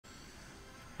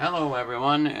Hello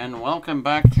everyone, and welcome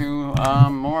back to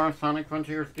more Sonic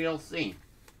Frontiers DLC.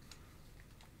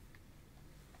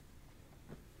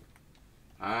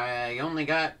 I only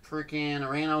got freaking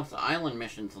Ouranos Island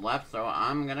missions left, so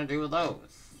I'm gonna do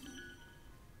those.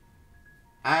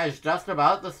 I was just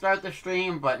about to start the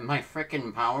stream, but my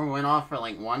freaking power went off for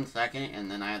like 1 second,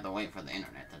 and then I had to wait for the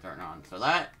internet to turn on. So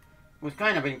that was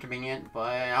kind of inconvenient,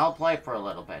 but I'll play for a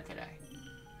little bit today.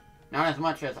 Not as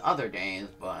much as other days,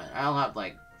 but I'll have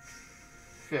like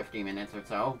 50 minutes or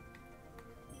so.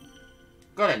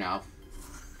 Good enough.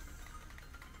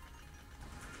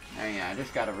 Oh yeah, I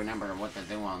just gotta remember what to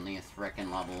do on these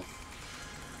frickin' levels.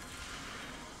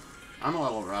 I'm a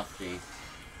little rusty.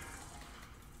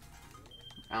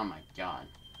 Oh my god.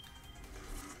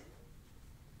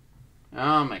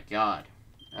 Oh my god.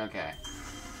 Okay.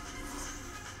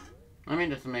 Let me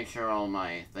just make sure all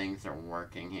my things are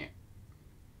working here.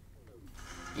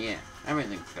 Yeah,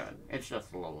 everything's good. It's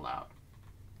just a little loud.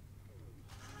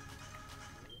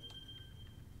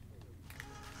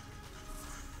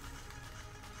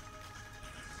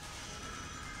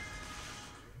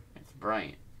 It's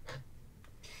bright.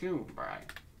 Too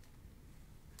bright.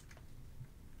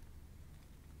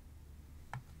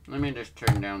 Let me just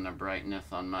turn down the brightness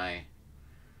on my...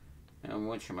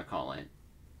 whatchamacallit.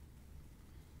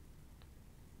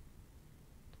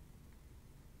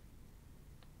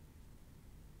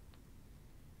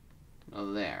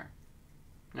 Oh, there.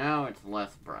 Now it's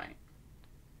less bright.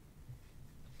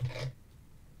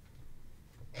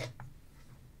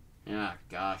 Ah,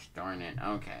 gosh darn it.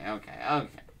 Okay.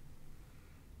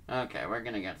 Okay, we're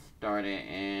gonna get started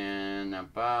in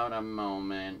about a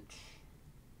moment.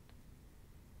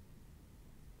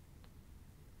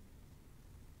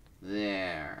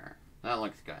 There. That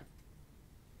looks good.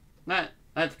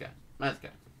 That's good. That's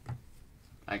good.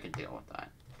 I can deal with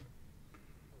that.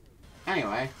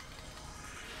 Anyway.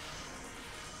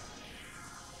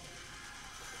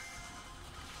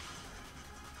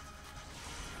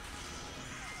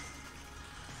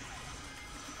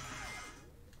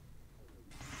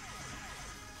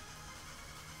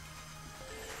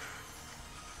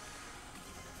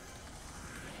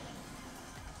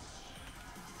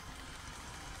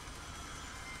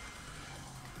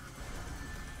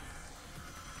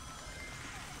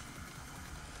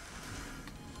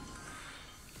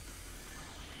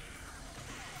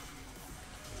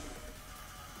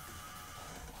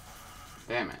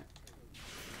 Damn it.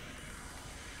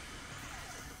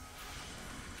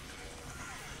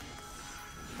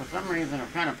 For some reason,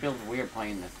 it kind of feels weird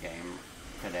playing this game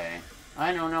today.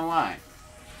 I don't know why.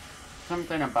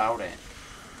 Something about it.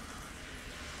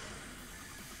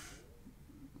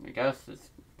 I guess it's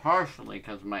partially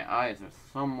because my eyes are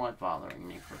somewhat bothering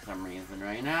me for some reason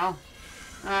right now.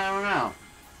 I don't know.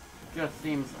 It just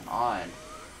seems odd.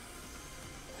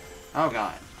 Oh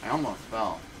god, I almost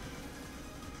fell.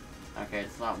 Okay,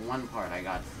 it's that one part I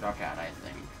got stuck at, I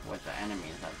think, with the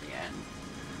enemies at the end.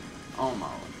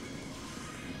 Almost.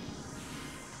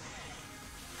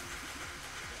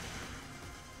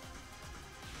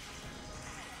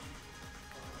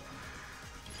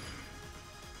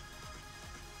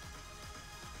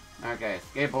 Okay,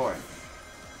 skateboard.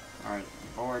 Or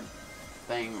board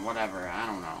thing, whatever, I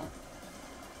don't know.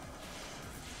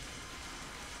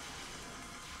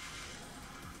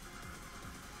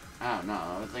 Oh no,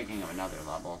 I was thinking of another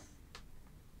level.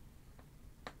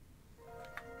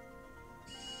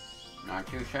 Not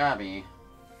too shabby.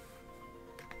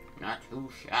 Not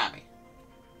too shabby.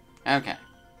 Okay.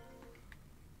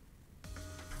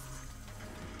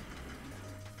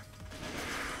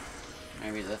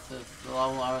 Maybe this is the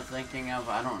level I was thinking of?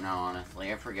 I don't know,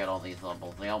 honestly. I forget all these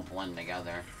levels. They all blend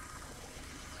together.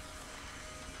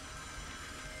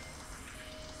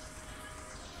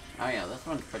 Oh yeah, this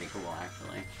one's pretty cool,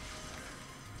 actually.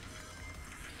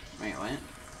 Wait, what?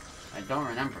 I don't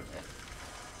remember this.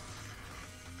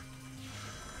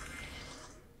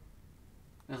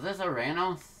 Is this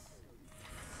Ouranos?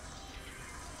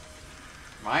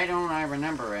 Why don't I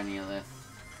remember any of this?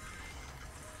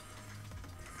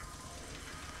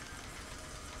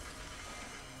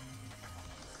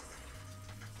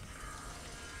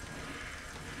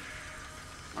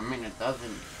 I mean, it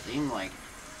doesn't seem like...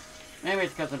 Maybe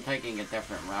it's because I'm taking a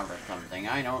different route or something.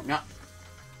 I don't know.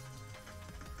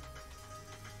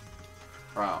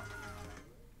 Bro.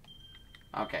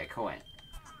 Okay, quit.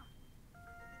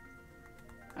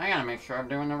 I gotta make sure I'm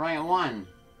doing the right one.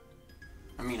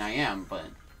 I mean, I am, but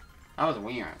that was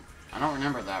weird. I don't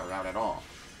remember that route at all.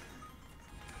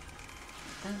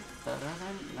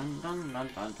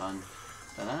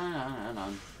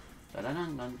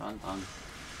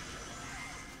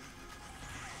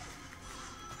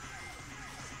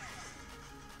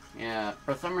 Yeah,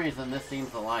 for some reason this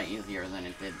seems a lot easier than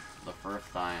it did the first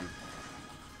time.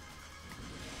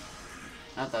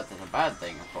 Not that that's a bad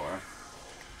thing, of course.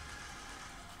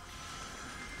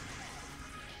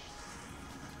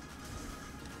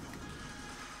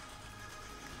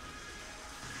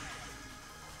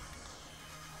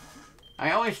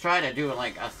 I always try to do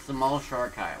like a small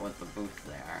shortcut with the boost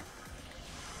there.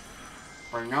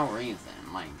 For no reason.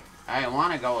 Like, I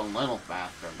want to go a little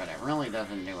faster, but it really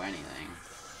doesn't do anything.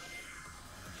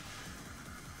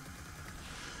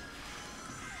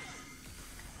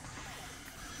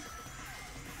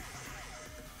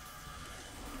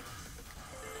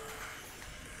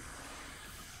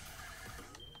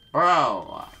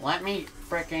 Bro, let me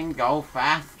frickin' go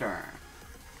faster.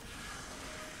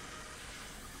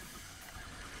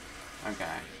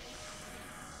 Okay.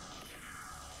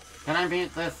 Can I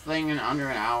beat this thing in under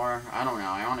an hour? I don't know.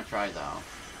 I want to try, though.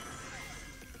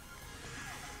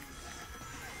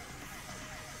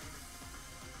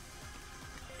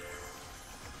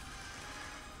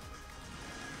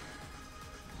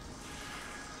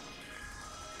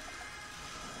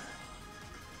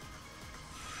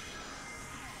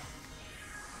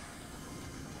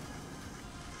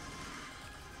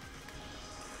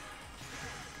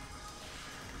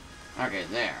 Okay,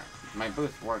 there. My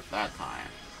boost worked that time.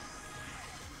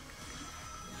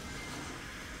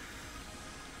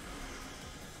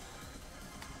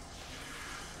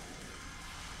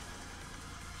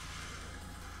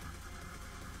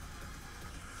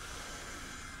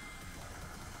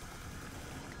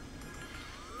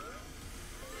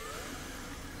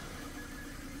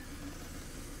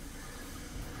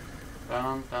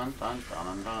 Dun dun dun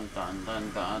dun dun dun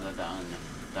dun dun dun dun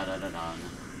dun dun dun dun.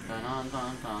 Dun dun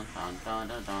dun dun dun dun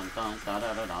dun dun dun dun dun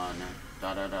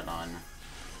dun dun dun.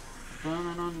 Dun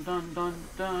dun dun dun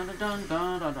dun dun dun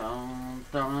dun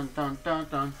dun dun dun dun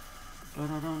dun. Dun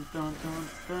dun dun dun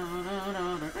dun dun dun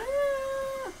dun.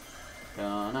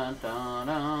 Dun dun dun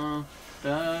dun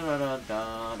dun dun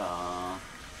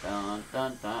dun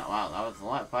dun dun. Wow, that was a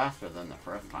lot faster than the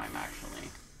first time, actually.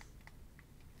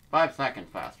 5 seconds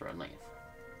faster, at least.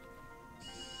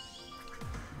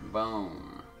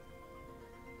 Boom.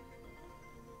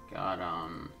 Got,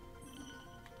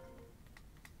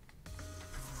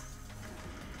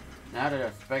 now to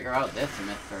just figure out this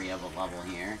mystery of a level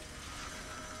here.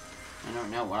 I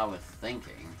don't know what I was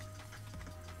thinking.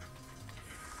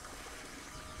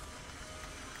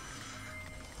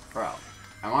 Bro,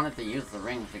 I wanted to use the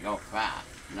ring to go fast,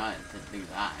 not to do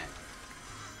that.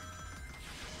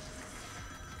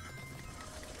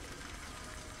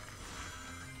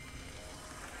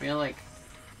 I feel like...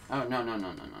 Oh, no.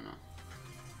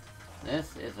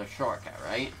 This is a shortcut,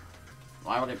 right?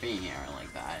 Why would it be here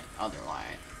like that,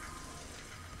 otherwise?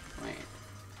 Wait.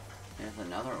 There's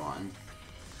another one.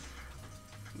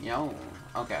 Yo.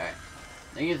 Okay.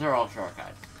 These are all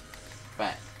shortcuts.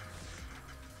 Bet.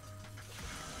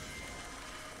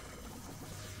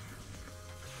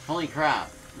 Holy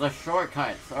crap. The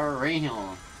shortcuts are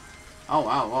real. Oh,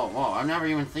 wow, whoa. I've never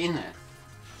even seen this.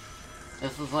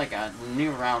 This was like a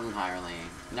new route entirely.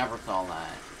 Never saw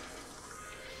that.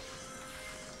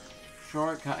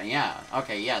 Shortcut, yeah.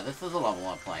 Okay, yeah, this is a level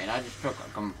I played. I just took a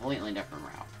completely different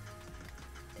route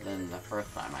than the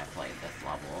first time I played this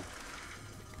level.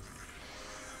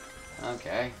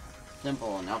 Okay.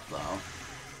 Simple enough, though.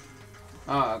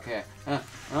 Oh, okay.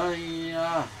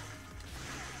 Yeah.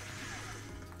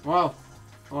 Whoa.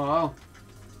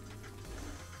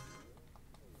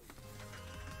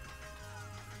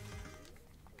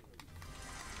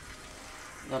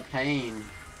 The pain.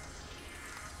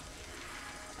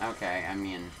 Okay, I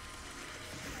mean...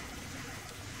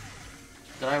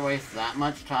 Did I waste that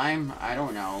much time? I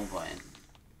don't know, but...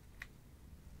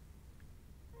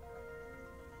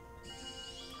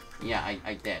 Yeah,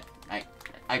 I did.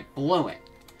 I blew it.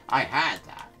 I had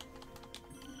that.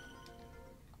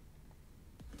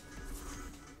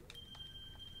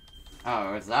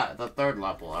 Oh, is that the third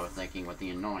level I was thinking with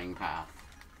the annoying path?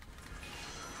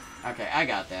 Okay, I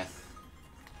got this.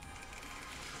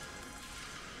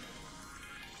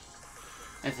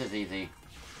 This is easy.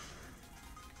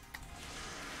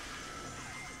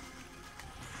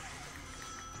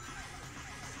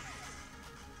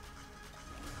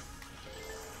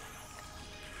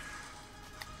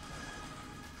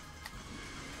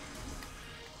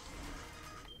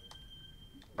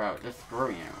 Bro, just screw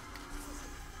you.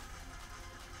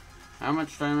 How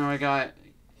much time have I got?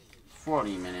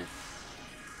 40 minutes.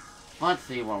 Let's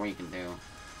see what we can do.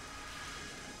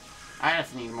 I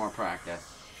just need more practice.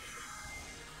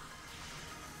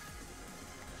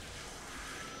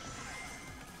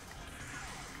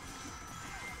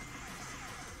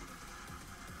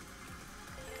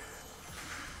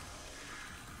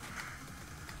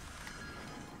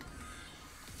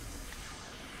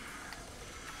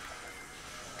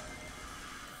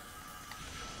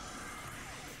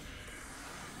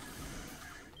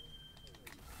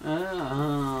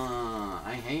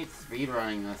 I hate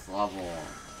speedrunning this level.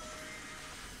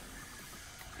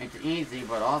 It's easy,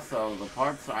 but also the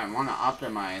parts I want to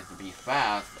optimize to be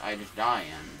fast, I just die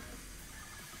in.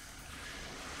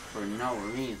 For no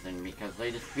reason, because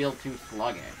they just feel too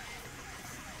sluggish.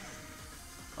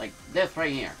 Like this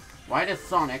right here. Why does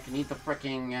Sonic need to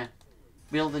fricking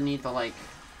like,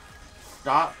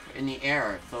 stop in the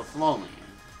air so slowly?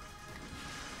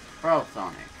 Bro,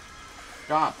 Sonic.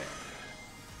 Stop it.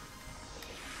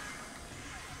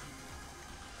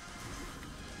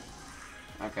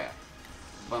 Okay.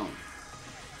 Boom.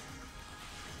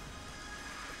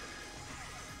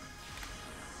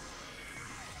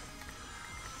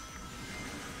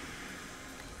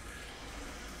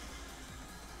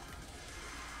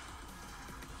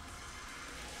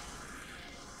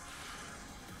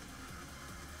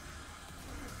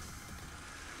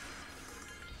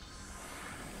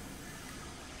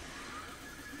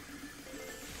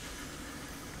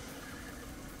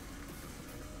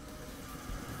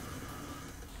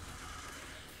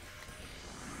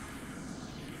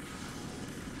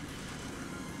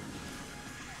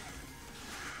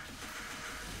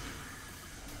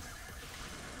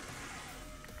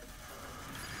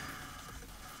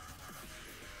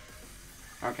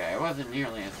 Okay, it wasn't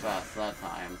nearly as fast that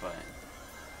time, but...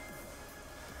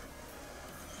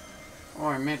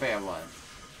 Or maybe I was.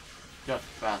 Just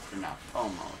fast enough,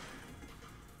 almost.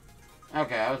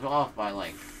 Okay, I was off by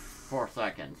like 4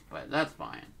 seconds, but that's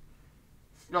fine.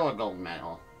 Still a gold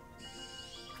medal.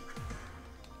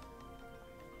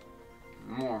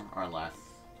 More or less.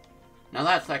 Now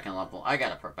that second level, I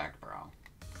gotta perfect, bro.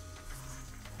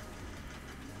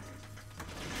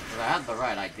 Because I had the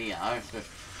right idea, I was just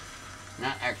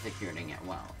not executing it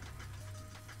well.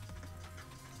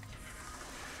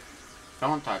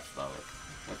 Don't touch those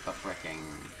with the fricking...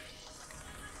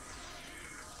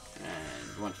 and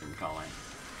whatchamacallit.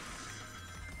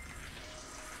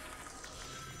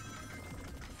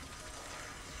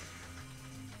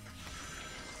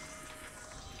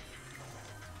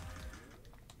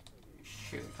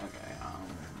 Shoot, okay,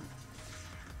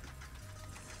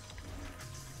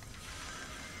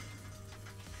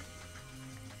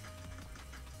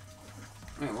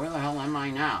 Wait, where the hell am I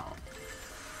now?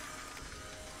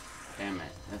 Damn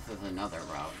it, this is another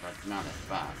route that's not as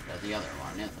fast as the other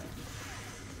one, is it?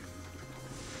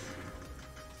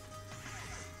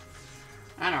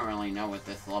 I don't really know with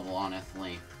this level,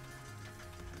 honestly.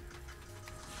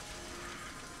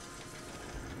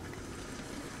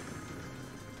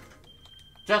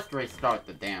 Just restart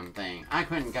the damn thing. I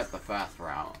couldn't get the fast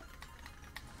route.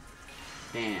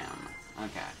 Damn.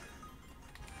 Okay.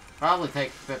 Probably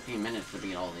takes 15 minutes to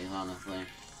beat all these, honestly.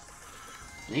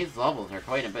 These levels are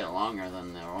quite a bit longer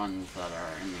than the ones that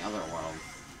are in the other worlds.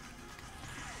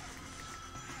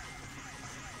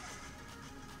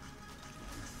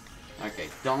 Okay,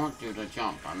 don't do the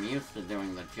jump. I'm used to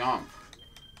doing the jump.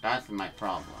 That's my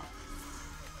problem.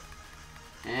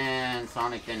 And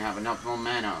Sonic didn't have enough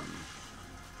momentum.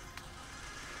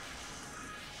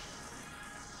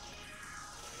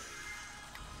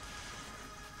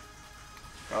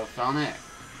 Go, Sonic.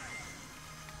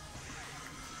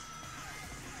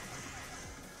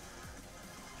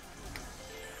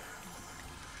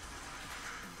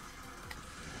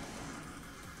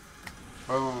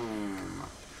 Boom.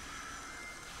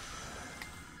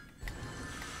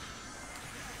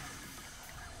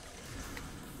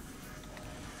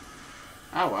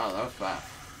 Oh wow, that was fast.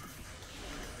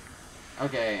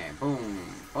 Okay, boom,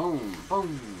 boom,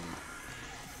 boom.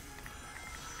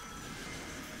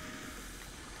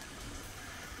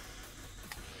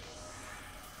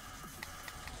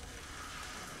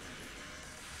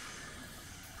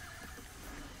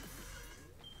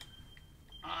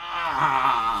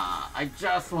 I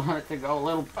just want it to go a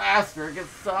little faster because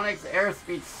Sonic's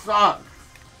airspeed sucks.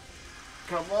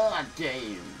 Come on,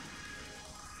 game.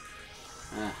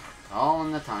 All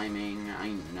in the timing, I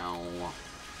know.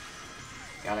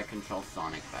 Gotta control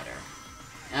Sonic better.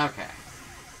 Okay.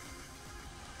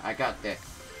 I got this.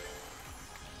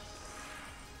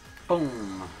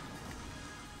 Boom.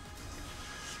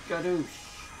 Skadoosh.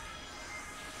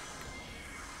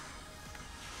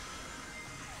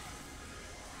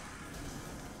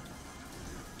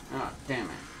 Ah, oh, damn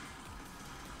it.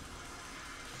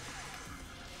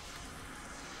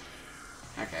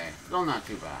 Okay, still not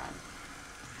too bad.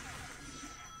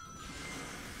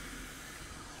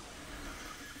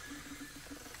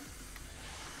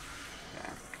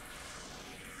 Okay.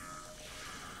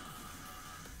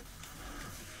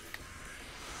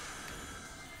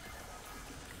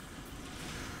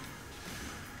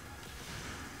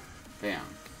 Damn.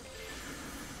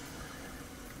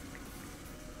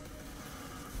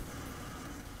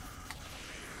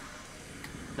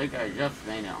 think I just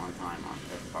made it on time on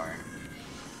this part.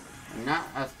 I'm not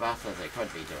as fast as I could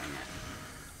be doing it.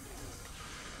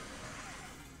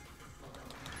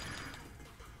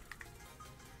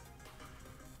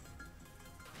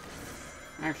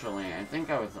 Actually, I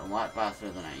think I was a lot faster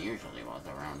than I usually was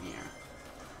around here.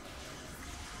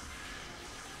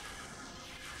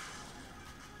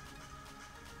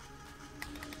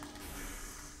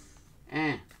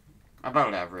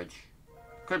 About average.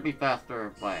 Could be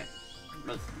faster, but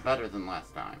it's better than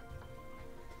last time.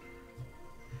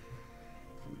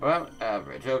 About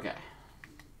average, okay.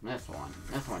 This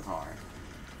one's hard.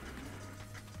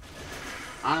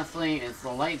 Honestly, is the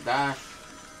light dash,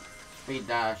 speed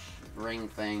dash, ring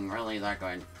thing really that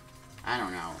good? I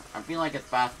don't know. I feel like it's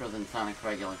faster than Sonic's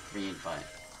regular speed, but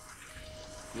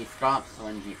he stops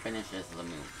when he finishes the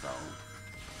move, so...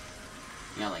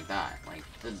 Yeah, like that. Like,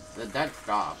 the dead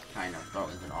stop kind of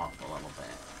throws it off a little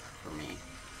bit for me.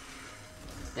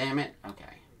 Damn it.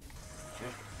 Okay.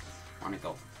 Just want to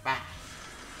go fast.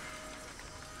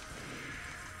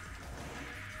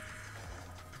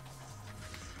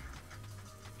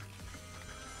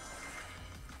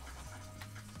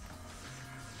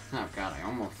 Oh god, I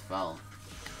almost fell.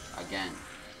 Again.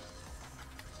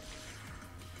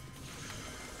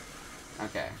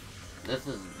 Okay. This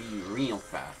is the real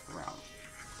fast route.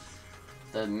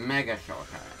 The mega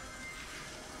shortcut.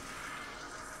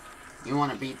 You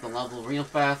want to beat the level real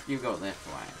fast, you go this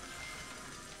way.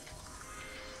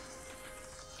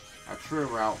 A true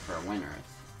route for winners.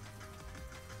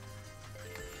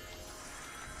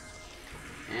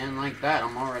 And like that,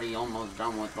 I'm already almost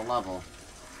done with the level.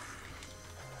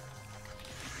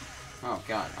 Oh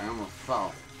god, I almost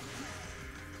fell.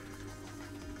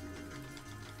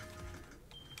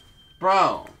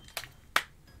 Bro!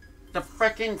 The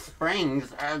frickin'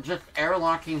 springs are just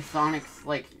airlocking Sonic's,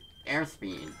 like,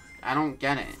 airspeed. I don't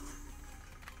get it.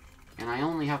 And I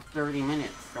only have 30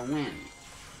 minutes to win.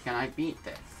 Can I beat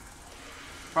this?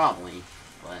 Probably,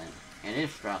 but it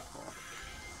is stressful.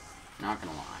 Not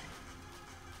gonna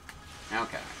lie.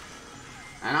 Okay.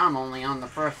 And I'm only on the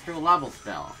first 2 levels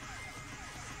still.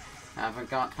 Haven't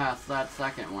got past that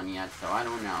second one yet, so I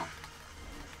don't know.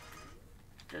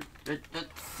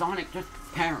 Sonic, just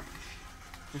perish.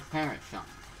 Just perish, Sonic.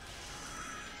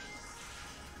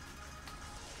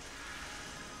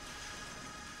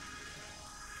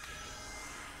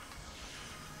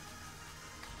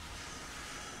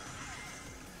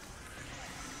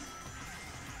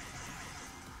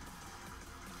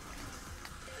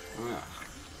 Ugh.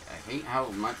 I hate how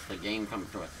much the game comes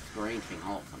to a screeching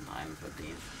halt sometimes with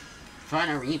these. Trying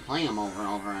to replay them over and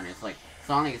over, and it's like,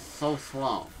 Sonic is so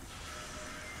slow.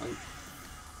 Like,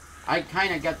 I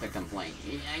kind of get the complaint.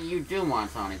 You do want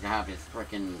Sonic to have his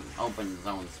frickin' open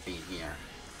zone speed here.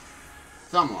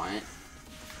 Somewhat.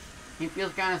 He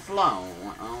feels kind of slow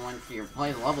once you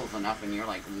play the levels enough and you're,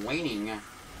 like, waiting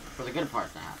for the good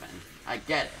parts to happen. I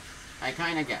get it. I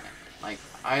kind of get it. Like,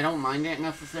 I don't mind it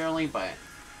necessarily, but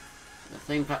at the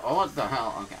same time... Oh, what the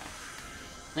hell? Okay.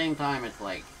 Same time, it's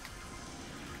like...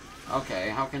 Okay,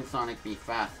 how can Sonic be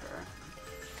faster?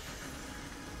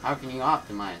 How can you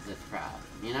optimize this crap,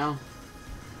 you know?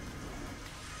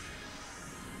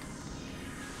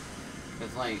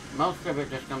 Because, like, most of it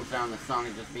just comes down to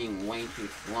Sonic just being way too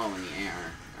slow in the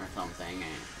air or something,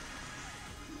 and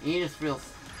he just feels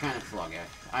kind of sluggish.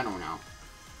 I don't know.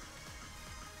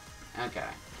 Okay.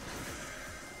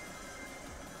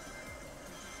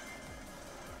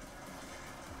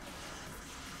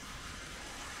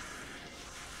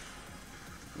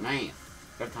 Nice.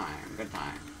 Good time, good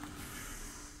time.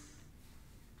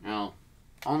 Well,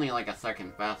 only like a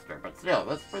second faster, but still,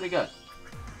 that's pretty good.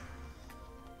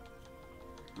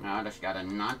 Now I just gotta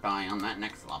not die on that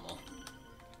next level.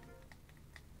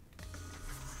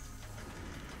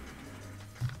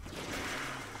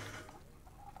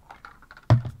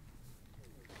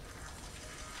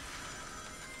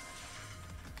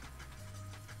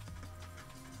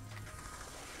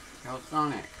 Go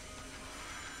Sonic.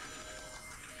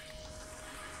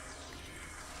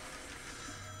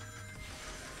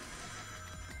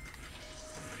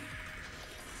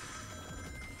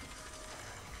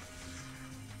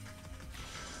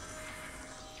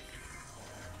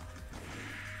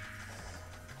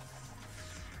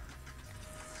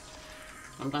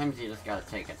 Sometimes you just gotta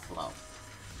take it slow.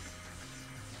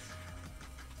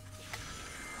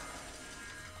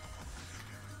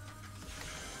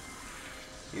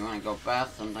 If you wanna go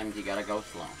fast, sometimes you gotta go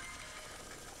slow.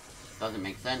 Doesn't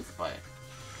make sense, but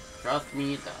trust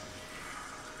me, it does.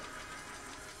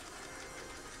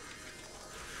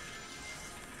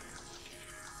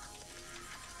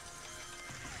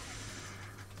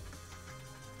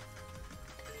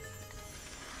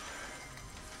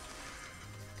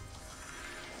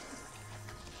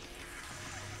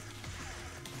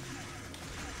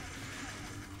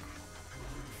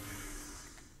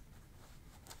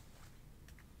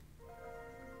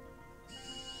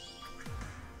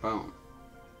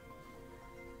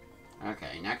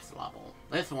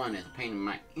 This one is a pain in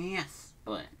my ass,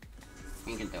 but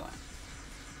you can do it.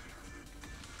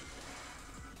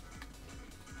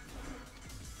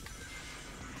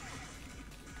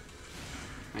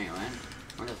 Anyway,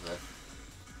 what is this?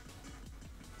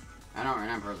 I don't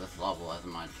remember this level as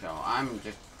much, so I'm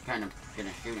just kind of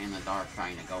gonna shoot in the dark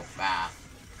trying to go fast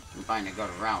and find a good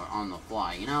route on the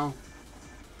fly, you know?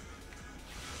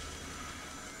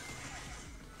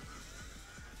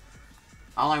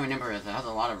 All I remember is it has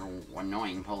a lot of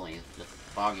annoying pulleys just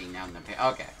bogging down the pit.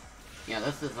 Okay. Yeah,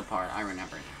 this is the part I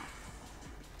remember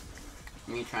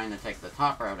now. Me trying to take the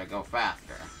top route to go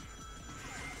faster.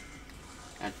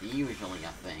 That's usually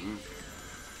a thing.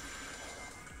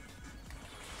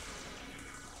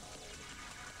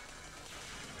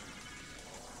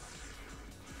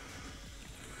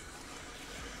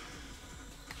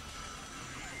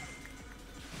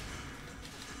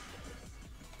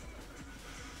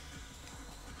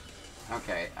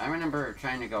 Okay, I remember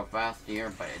trying to go fast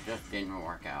here, but it just didn't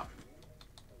work out.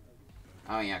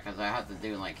 Oh yeah, because I had to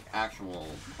do like actual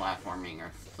platforming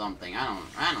or something. I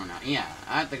don't know. Yeah,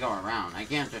 I have to go around. I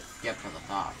can't just skip to the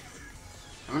top.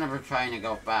 I remember trying to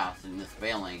go fast and just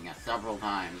failing several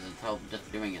times until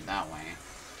just doing it that way.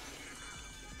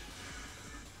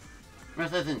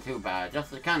 This isn't too bad,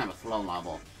 just kind of a slow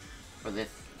level for this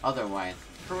otherwise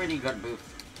pretty good boost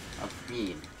of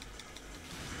speed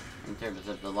in terms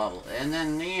of the level. And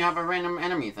then you have a random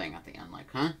enemy thing at the end, like,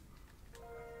 huh?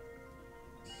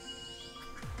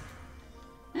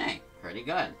 Hey, pretty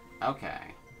good. Okay.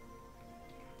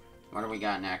 What do we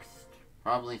got next?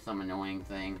 Probably some annoying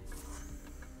thing.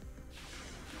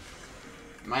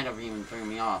 Might have even threw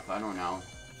me off, I don't know.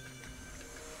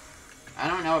 I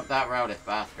don't know if that route is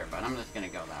faster, but I'm just gonna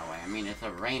go that way. I mean, it's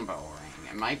a rainbow ring.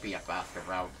 It might be a faster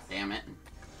route, damn it.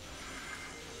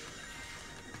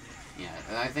 Yeah,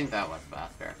 I think that was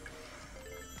faster.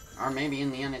 Or maybe in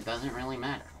the end it doesn't really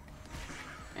matter.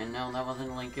 And no, that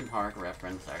wasn't a Linkin Park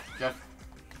reference. I just...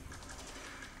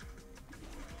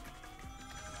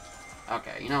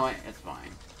 Okay, you know what? It's fine.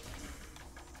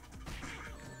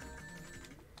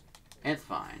 It's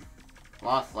fine.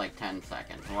 Lost like 10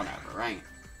 seconds, whatever, right?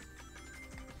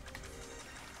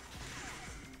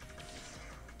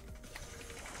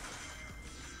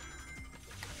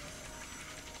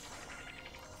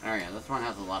 Oh yeah, this one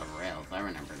has a lot of rails, I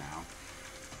remember now.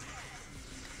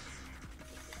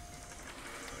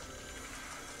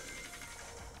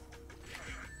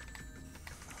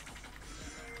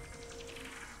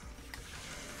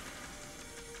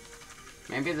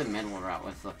 Maybe the middle route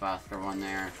was the faster one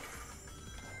there.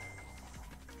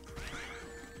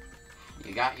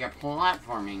 You got your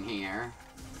platforming here,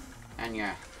 and your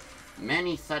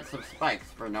many sets of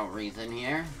spikes for no reason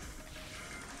here.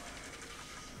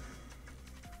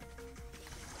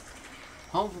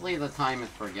 Hopefully the time is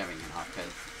forgiving enough,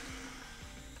 because...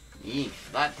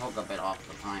 Yeesh, that took a bit off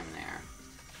the time there.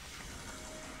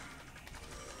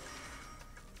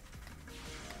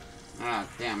 Ah,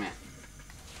 damn it.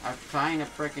 I was trying to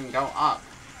frickin' go up.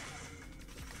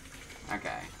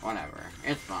 Okay, whatever.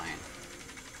 It's fine.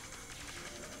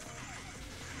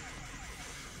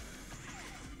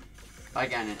 If I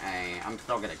get an A, I'm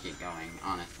still gonna keep going,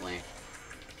 honestly.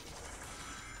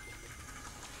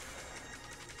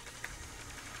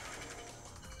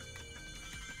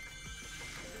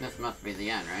 This must be the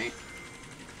end, right?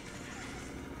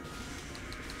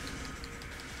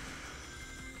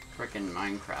 Frickin'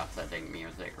 Minecraft setting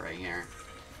music right here.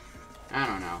 I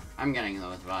don't know. I'm getting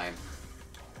those vibes.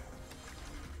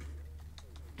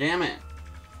 Damn it!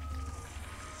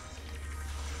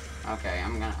 Okay,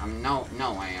 no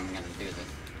way I'm gonna do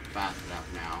this fast enough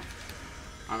now.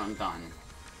 I'm done.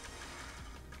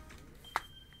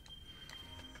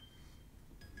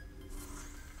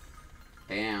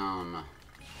 Damn.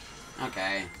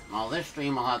 Okay, well this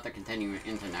stream will have to continue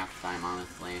into next time,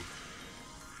 honestly.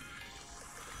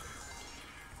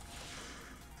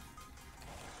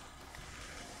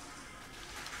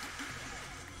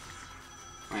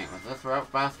 Wait, was this route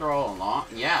faster all along?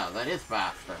 Yeah, that is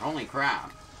faster. Holy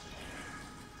crap.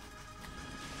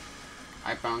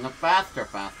 I found the faster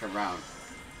route.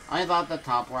 I thought the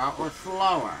top route was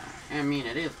slower. I mean,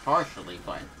 it is partially,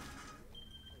 but...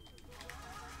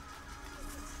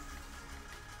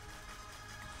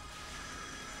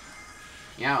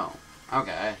 Yo,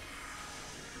 okay.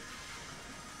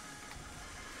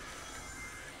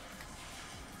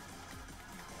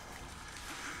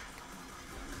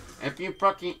 If you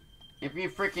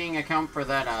freaking account for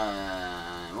that,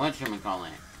 whatchamacallit,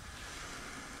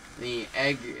 the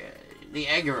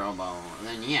egg robo,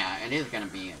 then yeah, it is gonna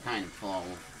be kind of slow,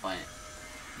 but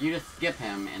you just skip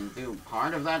him and do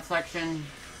part of that section,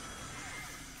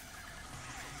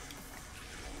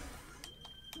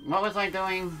 What was I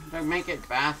doing to make it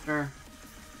faster?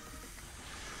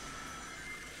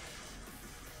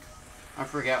 I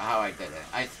forget how I did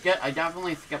it. I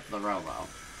definitely skipped the robo.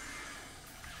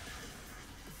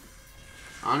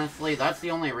 Honestly, that's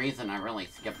the only reason I really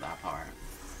skipped that part.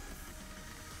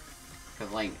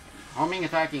 Because, like, homing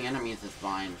attacking enemies is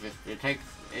fine, just,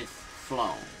 it's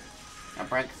slow. It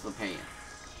breaks the pace.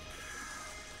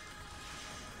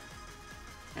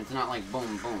 It's not like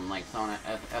boom, boom, like Sonic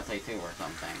SA2 or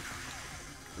something.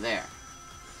 There.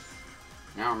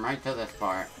 Now I'm right to this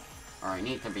part, where I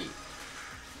need to be.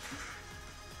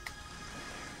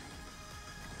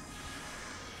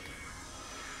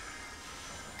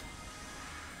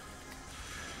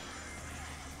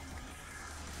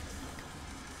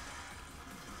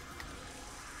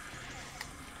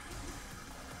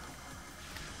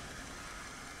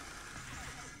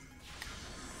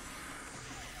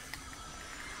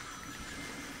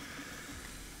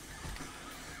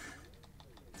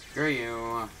 Screw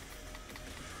you.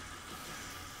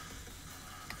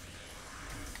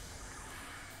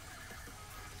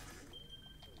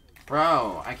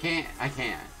 Bro, I can't.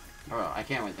 Bro, I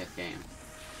can't with this game.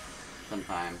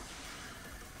 Sometimes.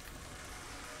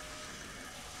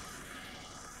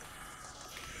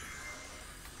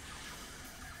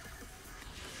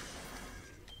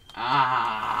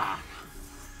 Ah!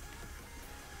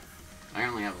 I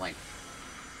only have like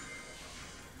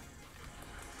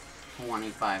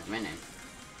 25 minutes.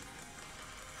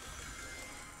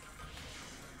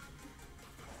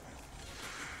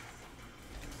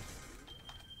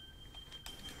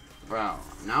 Bro,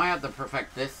 now I have to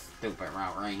perfect this stupid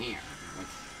route right here, which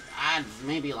adds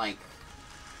maybe like,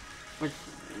 which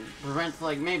prevents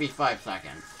like maybe 5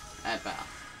 seconds at best.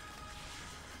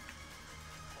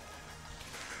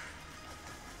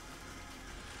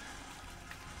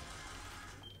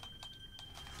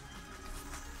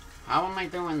 How am I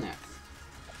doing this?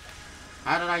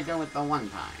 How did I do it the one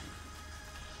time?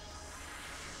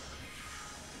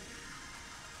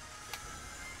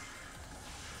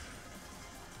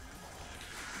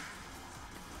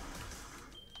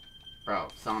 Bro,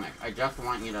 Sonic, I just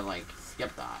want you to, like,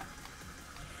 skip that.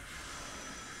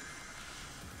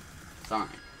 Sonic.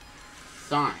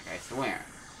 Sonic, I swear.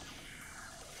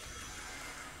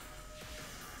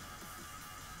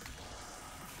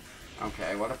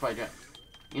 Okay, what if I just...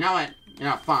 You know what? You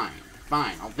know, fine.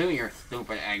 Fine, I'll do your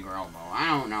stupid egg robo. I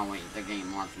don't know what the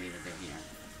game wants me to do here.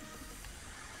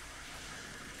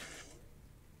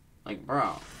 Like,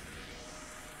 bro.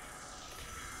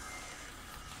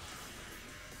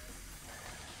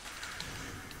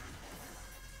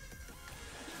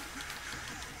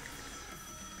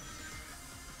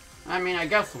 I mean, I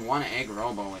guess one egg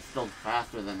robo is still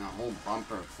faster than the whole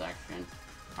bumper section.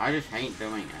 I just hate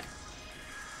doing it.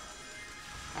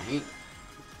 I hate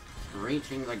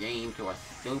reaching the game to a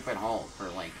stupid halt for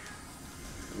like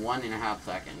 1.5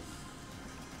 seconds.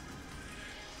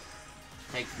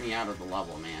 Takes me out of the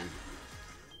level, man.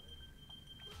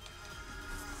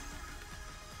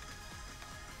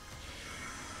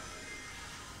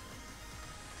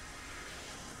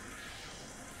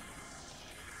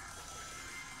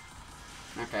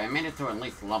 Okay, I made it to at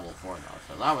least level 4 though,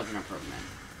 so that was an improvement.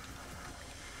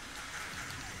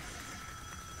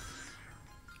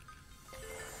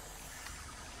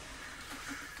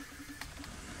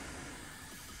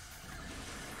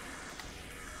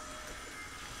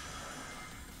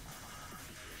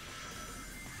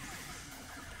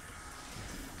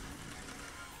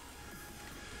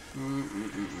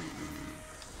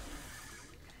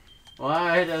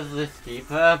 Why does this keep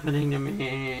happening to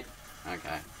me?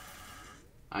 Okay.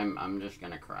 I'm just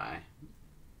gonna cry.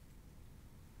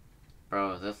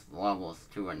 Bro, this level is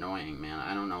too annoying, man.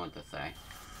 I don't know what to say.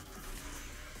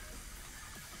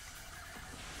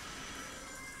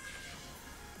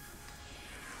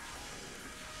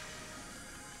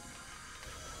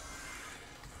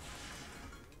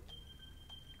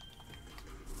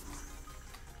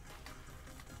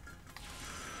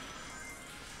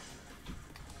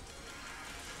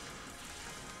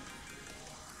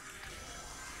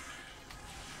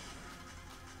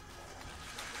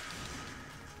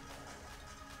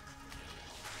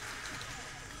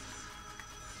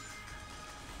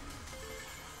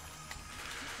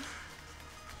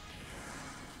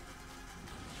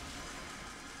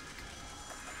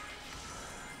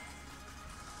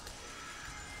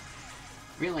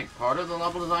 I feel like part of the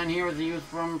level design here is used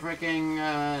from freaking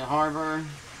Harbor,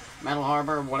 Metal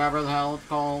Harbor, whatever the hell it's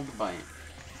called, but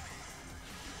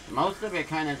most of it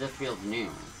kind of just feels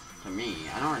new to me.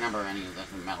 I don't remember any of this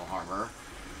in Metal Harbor.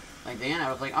 Like, the end,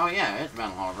 I was like, oh yeah, it's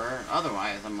Metal Harbor.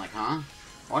 Otherwise, I'm like, huh?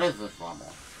 What is this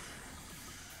level?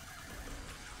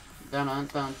 Dun dun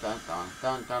dun dun dun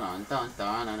dun dun dun dun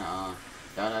dun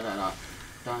dun dun dun.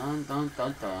 Dun dun dun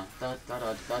dun dun dun dun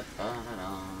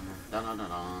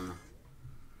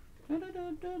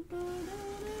dun dun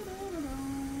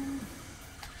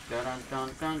dun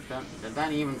dun dun. Did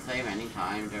that even save any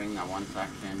time during that one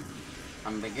section?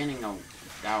 I'm beginning to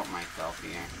doubt myself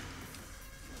here.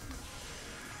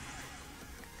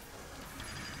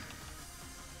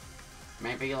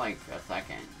 Maybe like a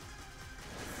second.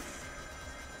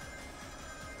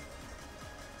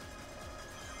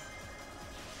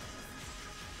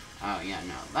 Oh yeah,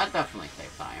 no, that definitely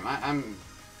saved time.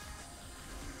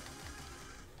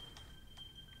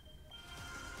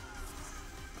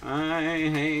 I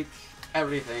hate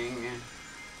everything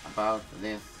about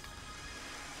this.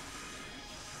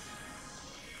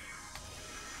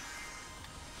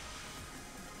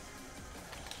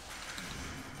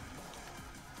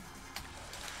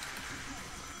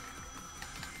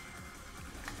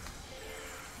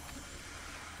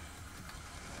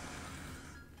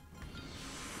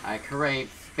 I crave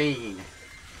speed,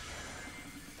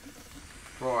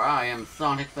 for I am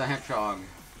Sonic the Hedgehog.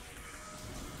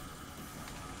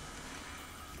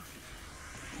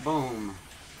 Boom.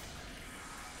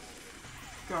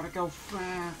 Gotta go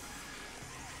fast.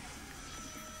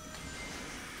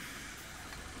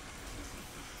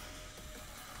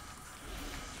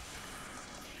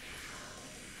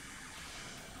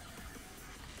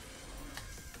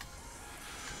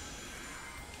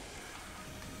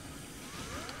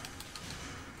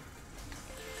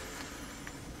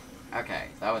 Okay,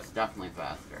 that was definitely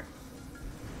faster.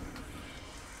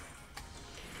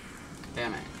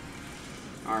 Damn it.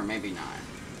 Or maybe not.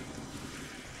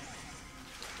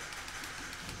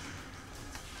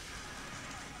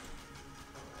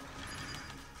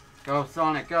 Go,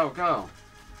 Sonic, go, go!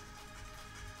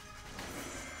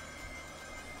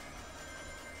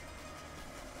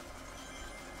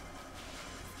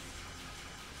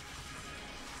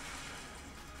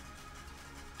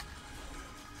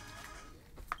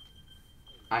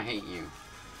 I hate you.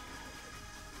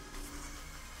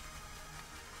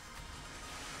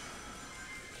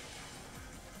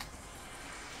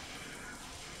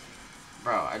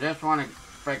 Bro, I just want to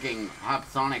freaking have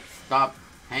Sonic stop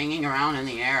hanging around in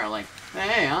the air like,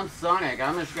 hey, I'm Sonic,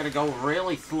 I'm just gonna go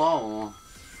really slow.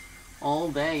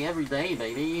 All day, every day,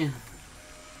 baby.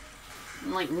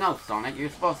 I'm like, no, Sonic, you're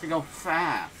supposed to go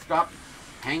fast. Stop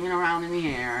hanging around in the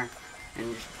air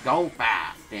and just go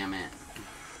fast, damn it.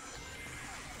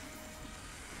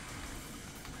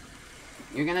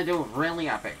 You're gonna do it really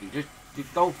epic. You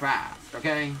just go fast,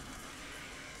 okay?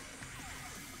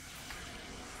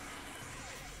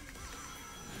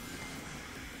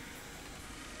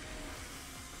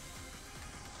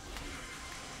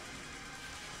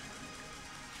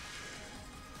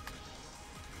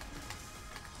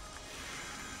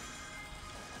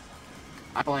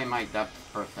 I blame my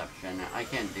depth perception. I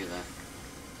can't do this.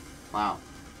 Wow,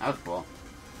 that was cool.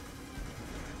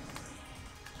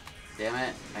 Damn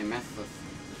it, I missed the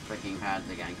freaking pads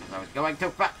again because I was going too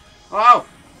fast. Whoa!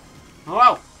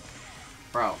 Whoa!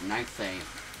 Bro, nice save.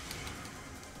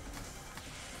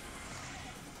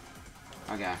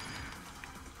 Okay.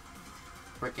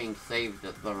 Freaking saved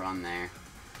the run there.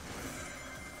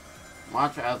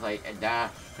 Watch as I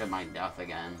dash to my death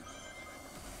again.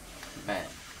 Bet.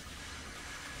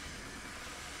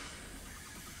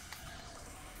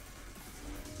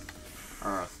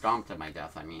 Or a stomp to my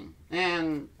death, I mean.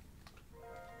 And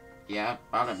yeah,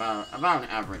 about an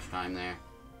average time there.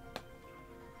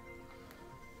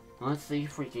 Let's see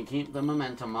if we can keep the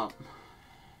momentum up.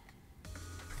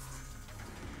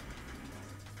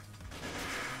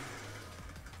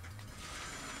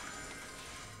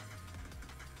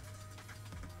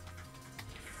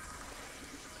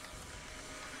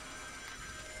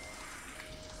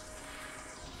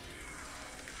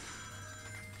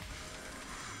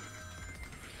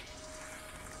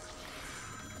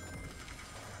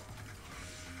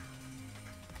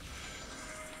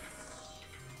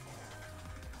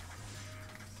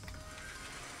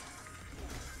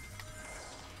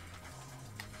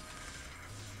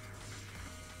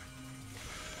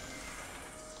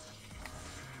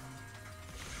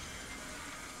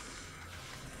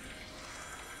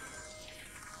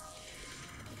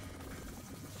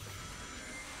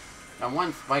 That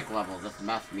one spike level just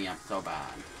messed me up so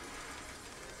bad.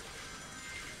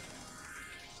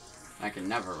 I can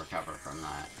never recover from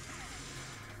that.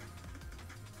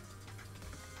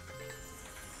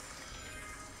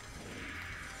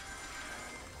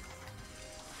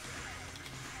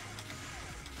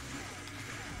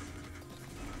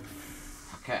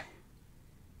 Okay.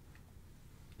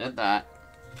 Did that.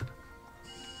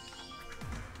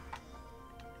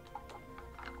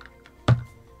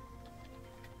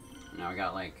 Now we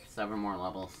got like 7 more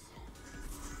levels.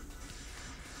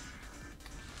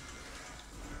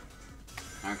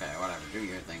 Okay, whatever. Do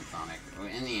your thing, Sonic.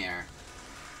 In the air.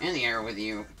 In the air with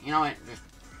you. You know what? Just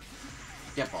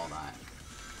skip all that.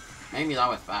 Maybe that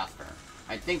was faster.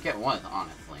 I think it was,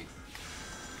 honestly.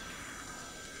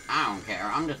 I don't care.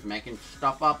 I'm just making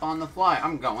stuff up on the fly.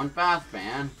 I'm going fast,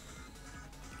 man.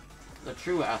 The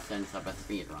true essence of a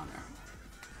speedrunner.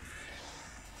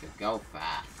 To go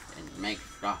fast and make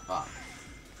stuff up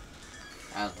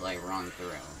as they run through.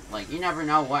 Like, you never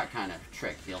know what kind of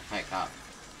tricks you'll pick up.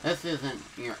 This isn't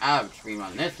your average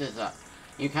speedrun. This is a,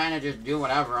 you kind of just do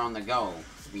whatever on the go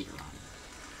speedrun.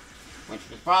 Which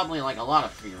is probably like a lot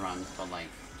of speedruns, but like,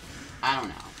 I don't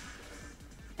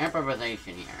know.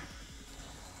 Improvisation here.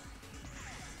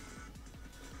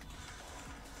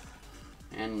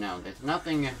 And no, there's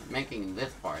nothing making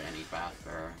this part any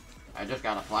faster. I just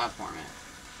gotta platform it.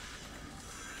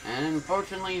 And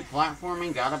unfortunately,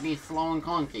 platforming gotta be slow and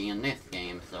clunky in this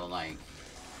game, so like...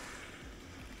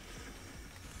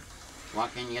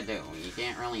 what can you do? You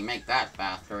can't really make that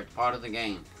faster, it's part of the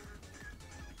game.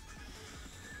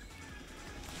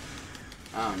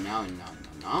 Oh, no, no, no,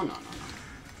 no, no, no, no.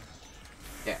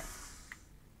 There.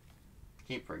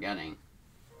 Keep forgetting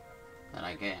that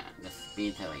I get the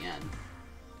speed to the end.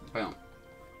 Boom.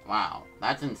 Wow,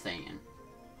 that's insane.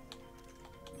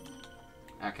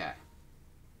 Okay.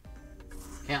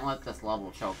 Can't let this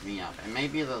level choke me up. It may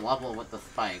be the level with the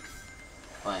spikes,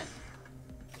 but...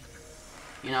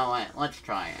 you know what? Let's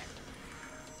try it.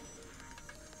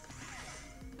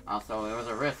 Also, it was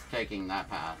a risk taking that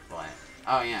path, but...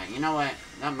 oh yeah, you know what?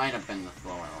 That might have been the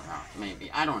slower route.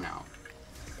 Maybe. I don't know.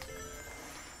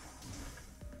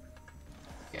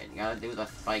 Okay, you gotta do the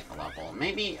spike level.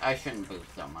 Maybe I shouldn't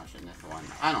boost so much in this one.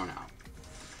 I don't know.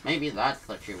 Maybe that's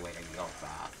the true way to go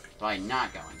fast. By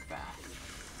not going fast.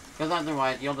 Because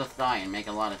otherwise, you'll just die and make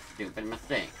a lot of stupid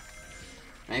mistakes.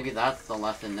 Maybe that's the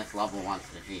lesson this level wants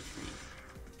to teach me.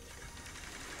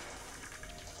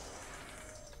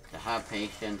 To have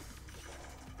patience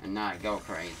and not go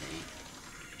crazy.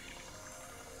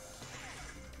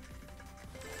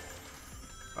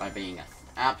 By being an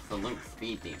absolute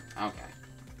speed demon. Okay.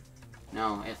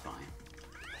 No, it's fine.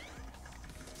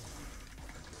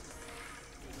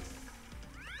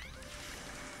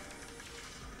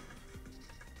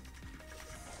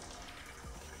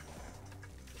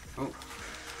 Ooh.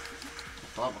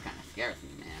 This level kind of scares me,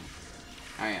 man.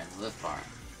 Oh yeah, it's this part.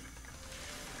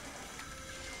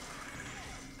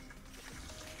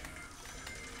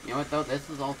 You know what though? This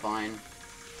is all fine.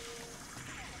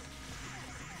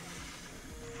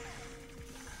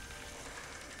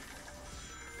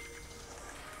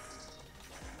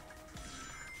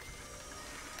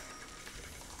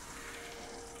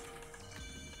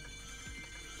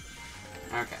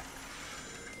 Okay.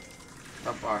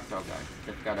 So far, so good.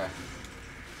 Just gotta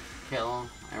kill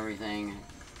everything.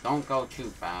 Don't go too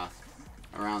fast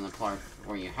around the parts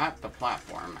where you have to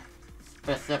platform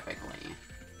specifically.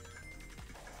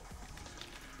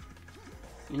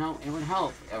 You know, it would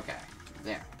help. Okay,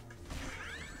 there.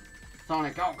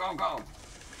 Sonic, go, go, go! I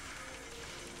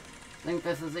think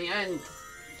this is the end.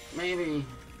 Maybe.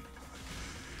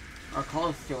 Or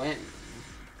close to it.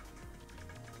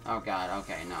 Oh god,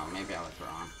 okay, no, maybe I was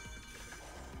wrong.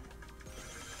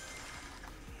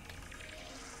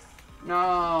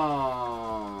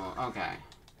 No! Okay.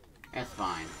 It's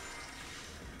fine.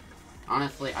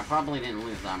 Honestly, I probably didn't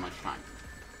lose that much time.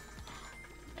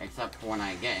 Except for when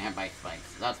I get hit by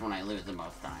spikes. That's when I lose the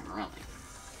most time, really.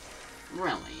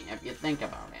 Really, if you think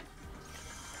about it.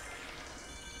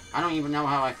 I don't even know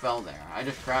how I fell there. I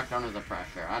just cracked under the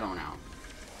pressure. I don't know.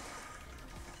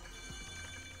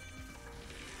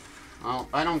 Well,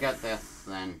 if I don't get this,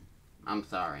 then I'm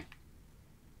sorry.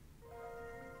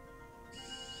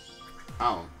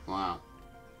 Oh, wow.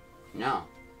 No.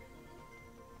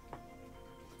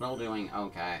 Still doing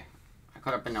okay. I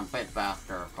could have been a bit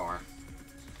faster, of course.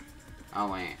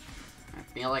 Oh, wait. I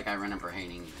feel like I remember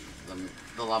hating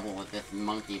the level with this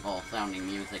monkey hole sounding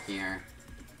music here.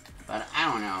 But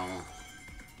I don't know.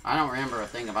 I don't remember a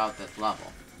thing about this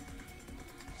level.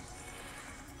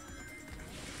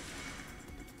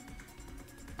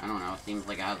 I don't know, it seems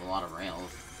like it has a lot of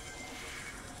rails.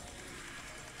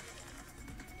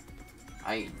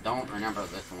 I don't remember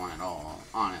this one at all,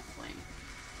 honestly.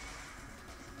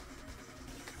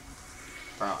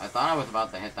 Bro, I thought I was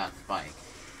about to hit that spike.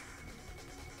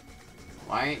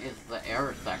 Why is the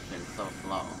error section so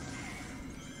slow?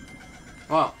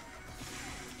 Whoa!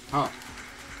 Oh.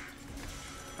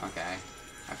 Okay.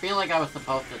 I feel like I was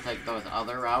supposed to take those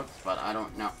other routes, but I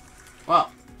don't know. Whoa!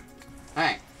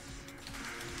 Hey!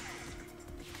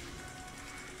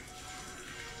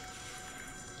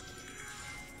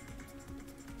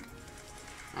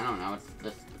 know, it's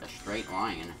just a straight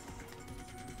line.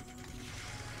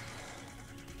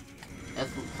 This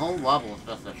whole level is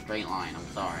just a straight line, I'm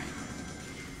sorry.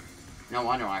 No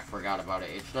wonder I forgot about it.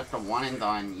 It's just a one and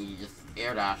done, you just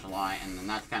air dash a lot, and then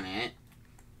that's kinda it.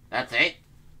 That's it?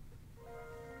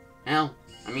 Hell,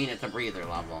 I mean, it's a breather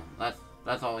level.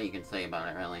 That's all you can say about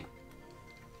it, really.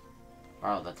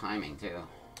 Oh, the timing, too.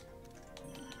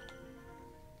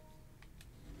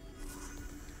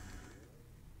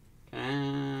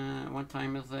 What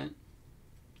time is it?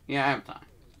 Yeah, I have time.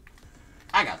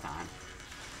 I got time.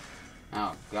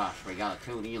 Oh, gosh, we got a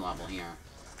 2D level here.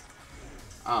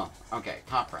 Oh, okay,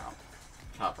 top route.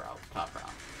 Top route, top route.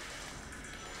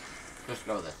 Just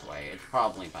go this way. It's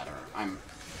probably better. I'm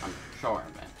sure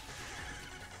of it.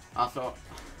 Also,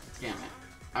 damn it.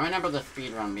 I remember the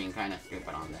speedrun being kind of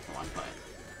stupid on this one, but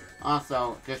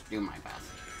also, just do my best.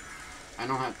 I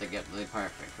don't have to get the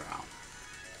perfect route.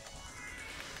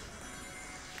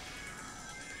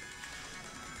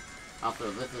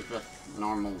 Also, this is just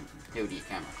normal 2D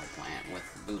chemical plant with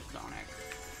Boost Sonic.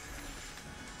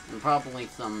 And probably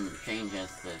some changes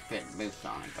to fit Boost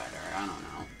Sonic better, I don't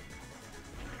know.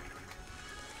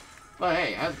 But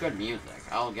hey, it has good music,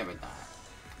 I'll give it that.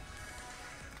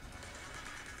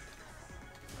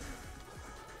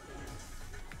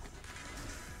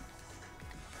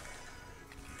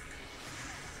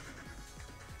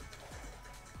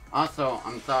 Also,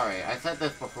 I'm sorry, I said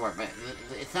this before, but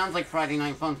it sounds like Friday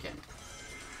Night Funkin'.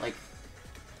 Like,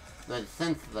 the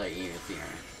synth they use here.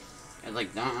 It's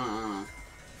like, it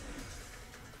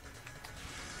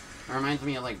reminds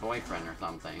me of, like, Boyfriend or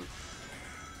something.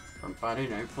 From Friday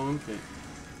Night Funkin'.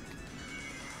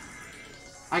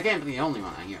 I can't be the only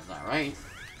one that hears that, right?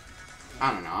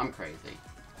 I don't know, I'm crazy.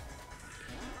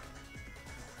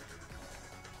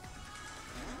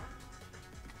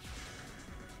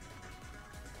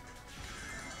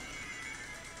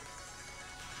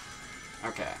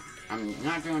 Okay, I'm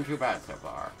not doing too bad so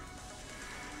far.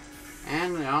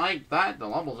 And like that, the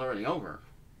level's already over.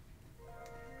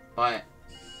 But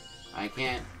I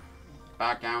can't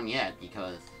back down yet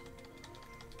because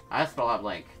I still have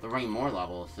like 3 more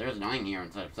levels. There's 9 here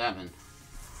instead of 7.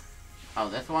 Oh,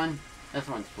 this one? This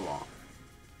one's cool.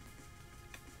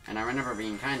 And I remember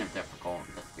being kind of difficult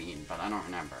with the speed, but I don't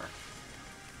remember.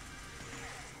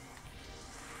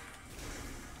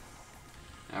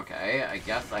 Okay, I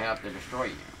guess I have to destroy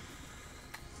you.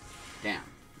 Damn.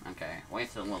 Okay,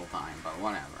 wasted a little time, but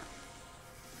whatever.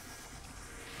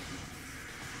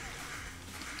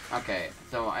 Okay,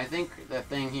 so I think the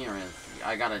thing here is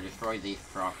I gotta destroy these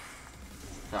trucks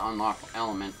to unlock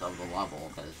elements of the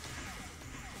level, because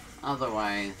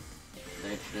otherwise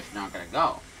it's just not gonna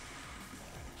go.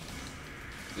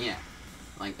 Yeah,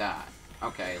 like that.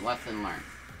 Okay, lesson learned.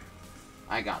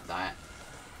 I got that.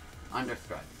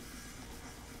 Understood.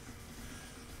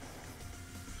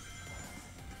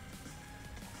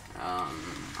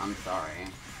 I'm sorry.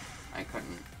 I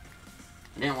couldn't.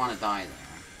 I didn't want to die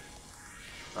there.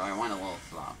 So I went a little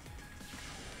slow.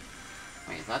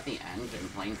 Wait, is that the end in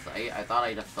plain sight? I thought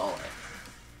I just saw it.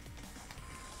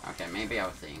 Okay, maybe I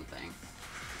was seeing things.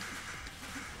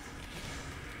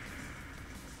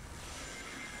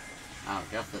 Oh,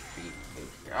 just a speed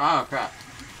boost here. Oh, crap.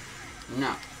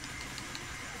 No.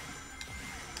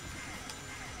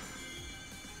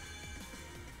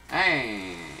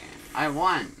 Hey! I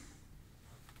won!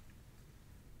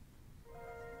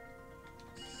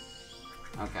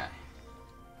 Okay.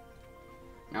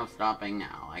 No stopping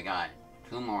now. I got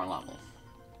 2 more levels.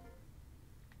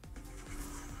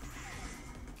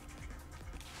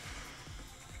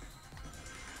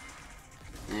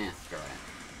 Screw it.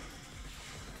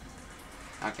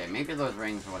 Okay, maybe those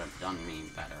rings would have done me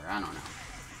better. I don't know.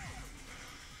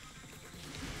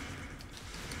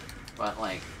 But,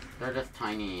 like, they're just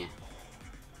tiny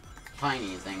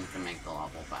things to make the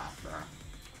level faster.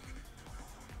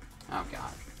 Oh,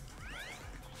 God.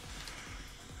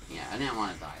 Yeah, I didn't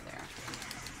want to die there.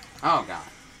 Oh, God.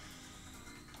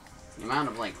 The amount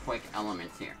of, like, quick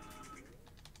elements here.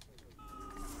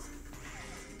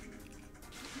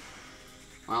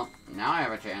 Well, now I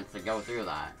have a chance to go through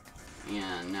that.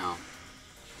 Yeah, no.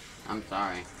 I'm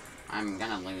sorry. I'm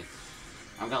gonna lose.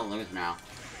 I'm gonna lose now.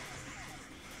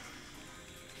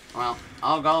 Well,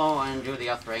 I'll go and do the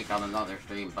S-Break on another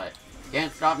stream, but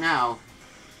can't stop now.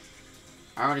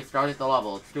 I already started the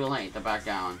level. It's too late to back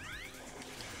down.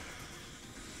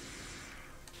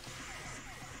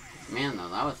 Man, though,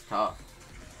 that was tough.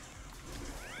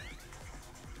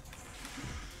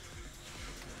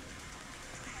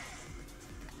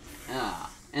 Yeah,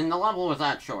 and the level was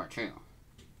that short, too.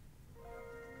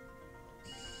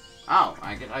 Oh,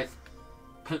 I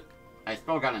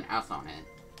still got an S on it.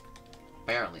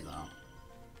 Barely, though.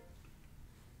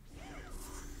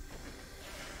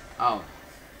 Oh,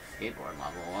 skateboard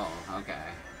level. Whoa, okay.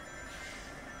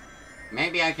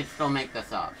 Maybe I could still make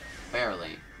this up.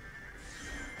 Barely.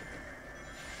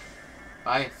 If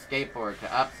I skateboard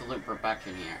to absolute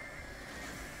perfection here.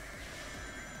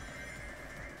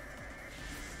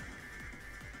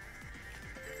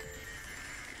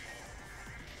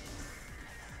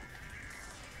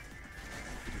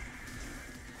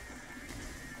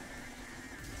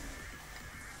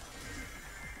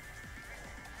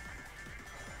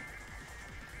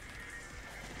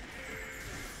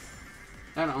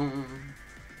 Ta-da!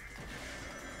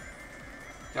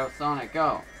 Go, Sonic,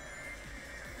 go!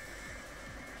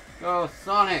 Go,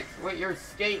 Sonic, with your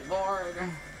skateboard!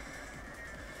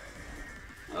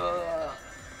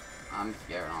 I'm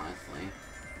scared, honestly.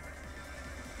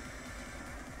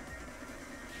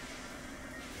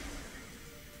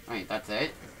 Wait, that's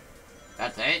it?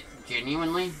 That's it?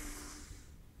 Genuinely?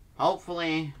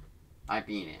 Hopefully, I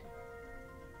beat it.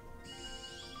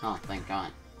 Oh, thank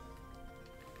God.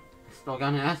 Still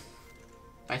got an S?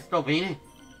 I still beat it?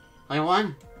 I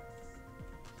won?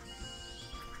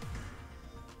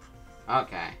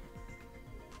 Okay.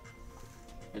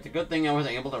 It's a good thing I was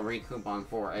able to recoup on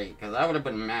 4-8, because I would have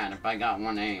been mad if I got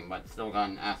 1A, but still got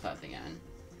an S at the end.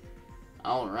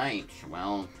 Alright,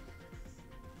 well...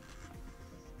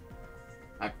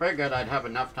 I figured I'd have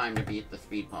enough time to beat the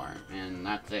speed part, and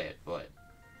that's it, but...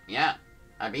 Yeah,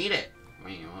 I beat it! I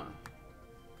mean,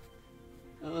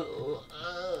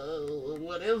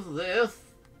 what is this?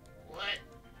 What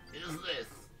is this?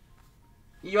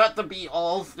 You have to beat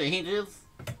all stages?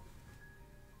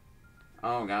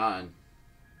 Oh God.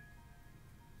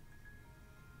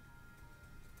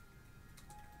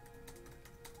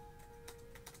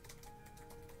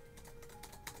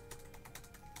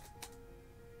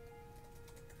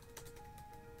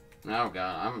 Oh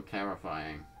God, I'm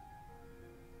terrifying.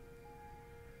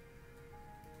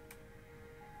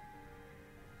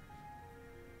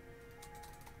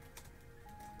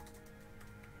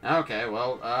 Okay,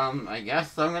 well, I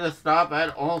guess I'm gonna stop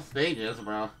at all stages,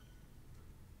 bro.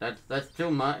 That's too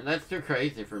much. That's too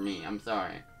crazy for me. I'm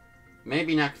sorry.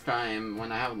 Maybe next time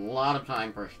when I have a lot of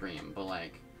time for a stream, but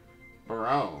like,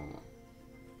 bro.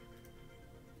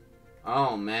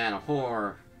 Oh man,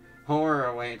 horror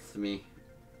awaits me.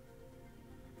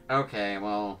 Okay,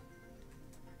 well.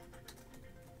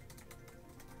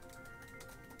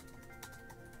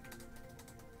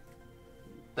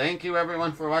 Thank you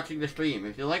everyone for watching the stream.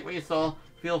 If you like what you saw,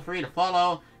 feel free to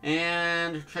follow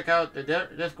and check out the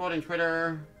Discord and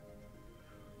Twitter.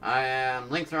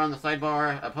 Links are on the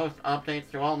sidebar. I post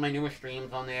updates to all my newest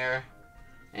streams on there.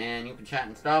 And you can chat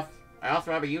and stuff. I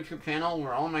also have a YouTube channel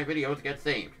where all my videos get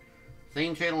saved.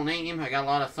 Same channel name. I got a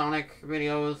lot of Sonic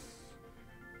videos.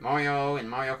 Mario and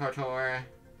Mario Kart Tour.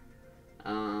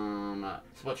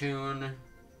 Splatoon.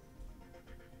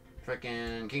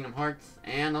 Frickin' Kingdom Hearts,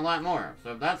 and a lot more.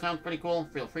 So if that sounds pretty cool,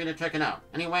 feel free to check it out.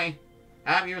 Anyway,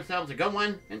 have yourselves a good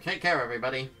one, and take care,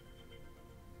 everybody.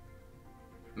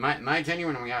 My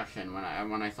genuine reaction when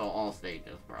I saw all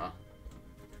stages, bro.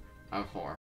 I was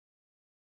horrified.